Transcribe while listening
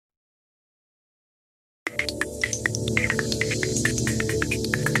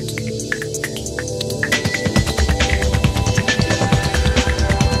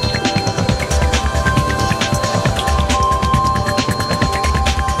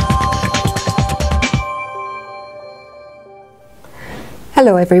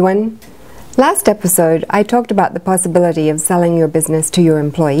Hello everyone. Last episode I talked about the possibility of selling your business to your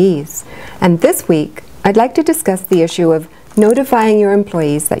employees, and this week I'd like to discuss the issue of notifying your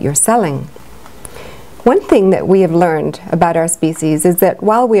employees that you're selling. One thing that we have learned about our species is that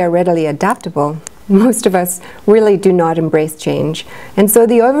while we are readily adaptable, most of us really do not embrace change, and so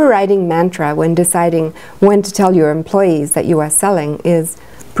the overriding mantra when deciding when to tell your employees that you are selling is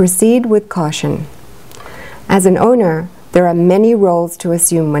proceed with caution. As an owner, there are many roles to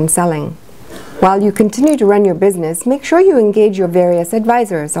assume when selling. While you continue to run your business, make sure you engage your various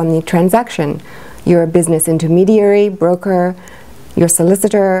advisors on the transaction, your business intermediary, broker, your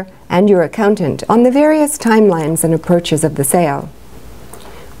solicitor, and your accountant on the various timelines and approaches of the sale.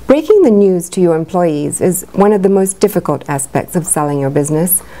 Breaking the news to your employees is one of the most difficult aspects of selling your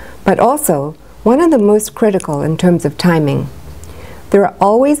business, but also one of the most critical in terms of timing. There are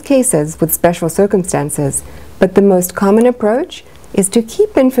always cases with special circumstances, but the most common approach is to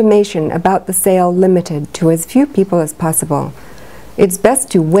keep information about the sale limited to as few people as possible. It's best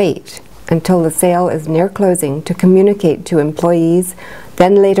to wait until the sale is near closing to communicate to employees,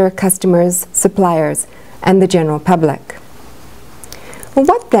 then later customers, suppliers, and the general public. Well,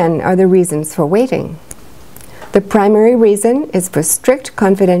 what then are the reasons for waiting? The primary reason is for strict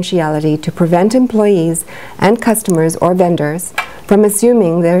confidentiality to prevent employees and customers or vendors from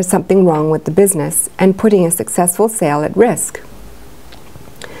assuming there is something wrong with the business and putting a successful sale at risk.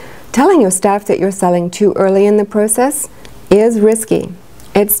 Telling your staff that you're selling too early in the process is risky.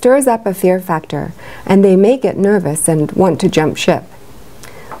 It stirs up a fear factor, and they may get nervous and want to jump ship.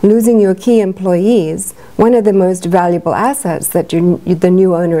 Losing your key employees, one of the most valuable assets that the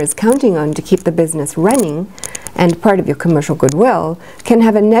new owner is counting on to keep the business running, and part of your commercial goodwill, can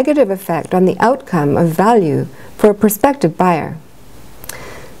have a negative effect on the outcome of value for a prospective buyer.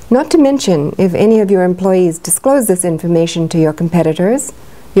 Not to mention, if any of your employees disclose this information to your competitors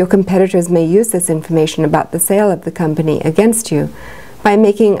may use this information about the sale of the company against you by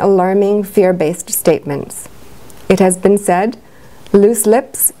making alarming, fear-based statements. It has been said, loose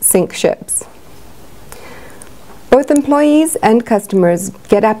lips sink ships. Both employees and customers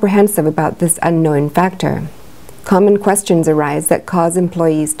get apprehensive about this unknown factor. Common questions arise that cause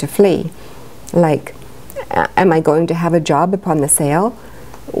employees to flee, like, am I going to have a job upon the sale?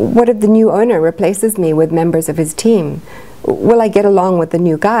 What if the new owner replaces me with members of his team? Will I get along with the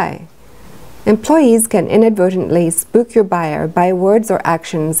new guy? Employees can inadvertently spook your buyer by words or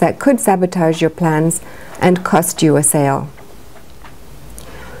actions that could sabotage your plans and cost you a sale.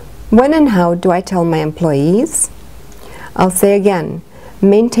 When and how do I tell my employees? I'll say again,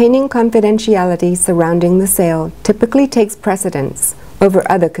 maintaining confidentiality surrounding the sale typically takes precedence over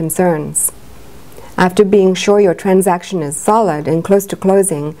other concerns. After being sure your transaction is solid and close to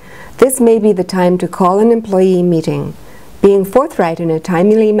closing, this may be the time to call an employee meeting. Being forthright in a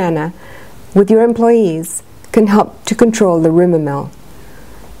timely manner with your employees can help to control the rumor mill.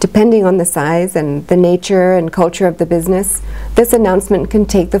 Depending on the size and the nature and culture of the business, this announcement can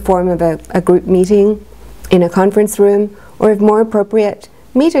take the form of a group meeting, in a conference room, or if more appropriate,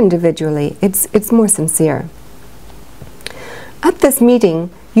 meet individually. It's more sincere. At this meeting,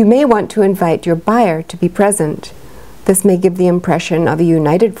 you may want to invite your buyer to be present. This may give the impression of a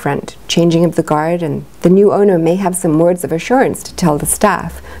united front, changing of the guard, and the new owner may have some words of assurance to tell the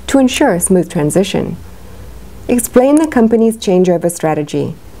staff to ensure a smooth transition. Explain the company's changeover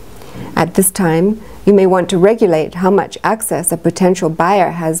strategy. At this time, you may want to regulate how much access a potential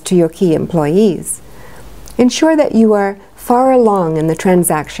buyer has to your key employees. Ensure that you are far along in the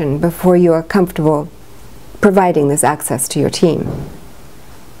transaction before you are comfortable providing this access to your team.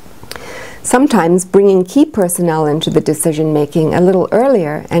 Sometimes bringing key personnel into the decision-making a little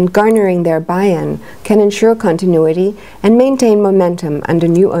earlier and garnering their buy-in can ensure continuity and maintain momentum under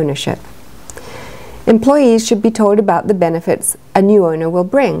new ownership. Employees should be told about the benefits a new owner will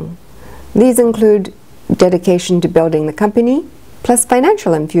bring. These include dedication to building the company, plus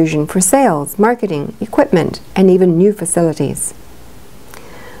financial infusion for sales, marketing, equipment, and even new facilities.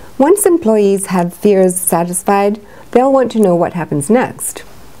 Once employees have fears satisfied, they'll want to know what happens next.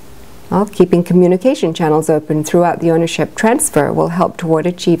 Well, keeping communication channels open throughout the ownership transfer will help toward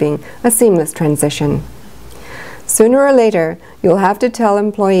achieving a seamless transition. Sooner or later, you'll have to tell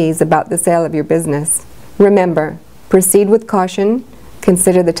employees about the sale of your business. Remember, proceed with caution,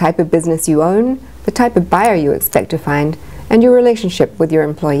 consider the type of business you own, the type of buyer you expect to find, and your relationship with your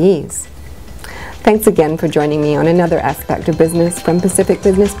employees. Thanks again for joining me on another aspect of business from Pacific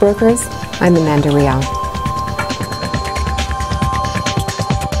Business Brokers. I'm Amanda Reale.